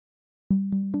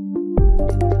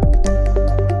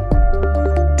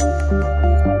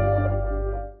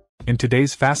In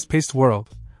today's fast-paced world,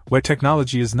 where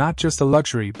technology is not just a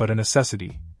luxury but a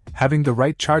necessity, having the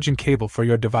right charging cable for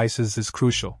your devices is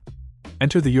crucial.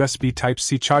 Enter the USB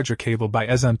Type-C charger cable by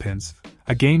ezonpinzv,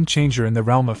 a game-changer in the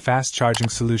realm of fast-charging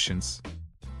solutions.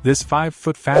 This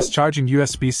 5-foot fast-charging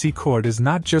USB-C cord is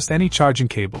not just any charging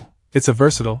cable. It's a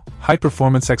versatile,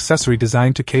 high-performance accessory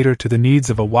designed to cater to the needs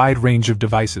of a wide range of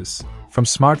devices, from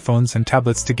smartphones and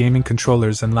tablets to gaming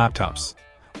controllers and laptops.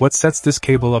 What sets this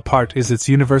cable apart is its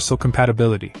universal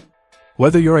compatibility.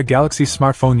 Whether you're a Galaxy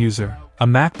smartphone user, a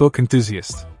MacBook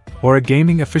enthusiast, or a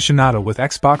gaming aficionado with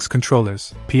Xbox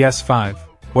controllers, PS5,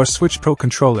 or Switch Pro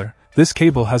controller, this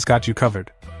cable has got you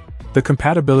covered. The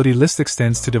compatibility list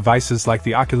extends to devices like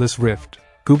the Oculus Rift,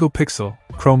 Google Pixel,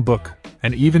 Chromebook,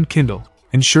 and even Kindle,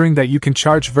 ensuring that you can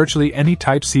charge virtually any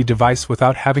Type-C device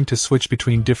without having to switch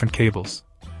between different cables.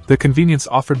 The convenience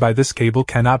offered by this cable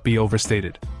cannot be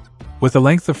overstated. With a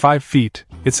length of 5 feet,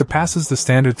 it surpasses the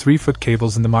standard 3-foot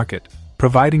cables in the market,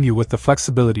 providing you with the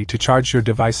flexibility to charge your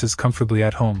devices comfortably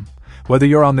at home, whether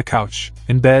you're on the couch,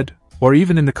 in bed, or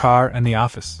even in the car and the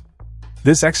office.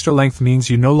 This extra length means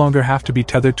you no longer have to be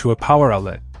tethered to a power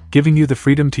outlet, giving you the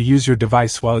freedom to use your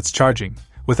device while it's charging,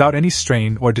 without any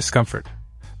strain or discomfort.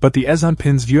 But the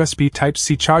ezonpinzv USB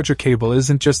Type-C charger cable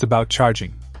isn't just about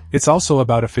charging, it's also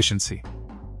about efficiency.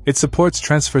 It supports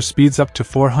transfer speeds up to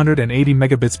 480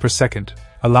 megabits per second,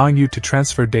 allowing you to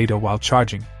transfer data while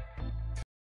charging.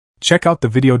 Check out the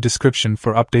video description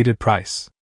for updated price.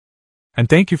 And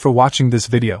thank you for watching this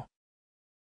video.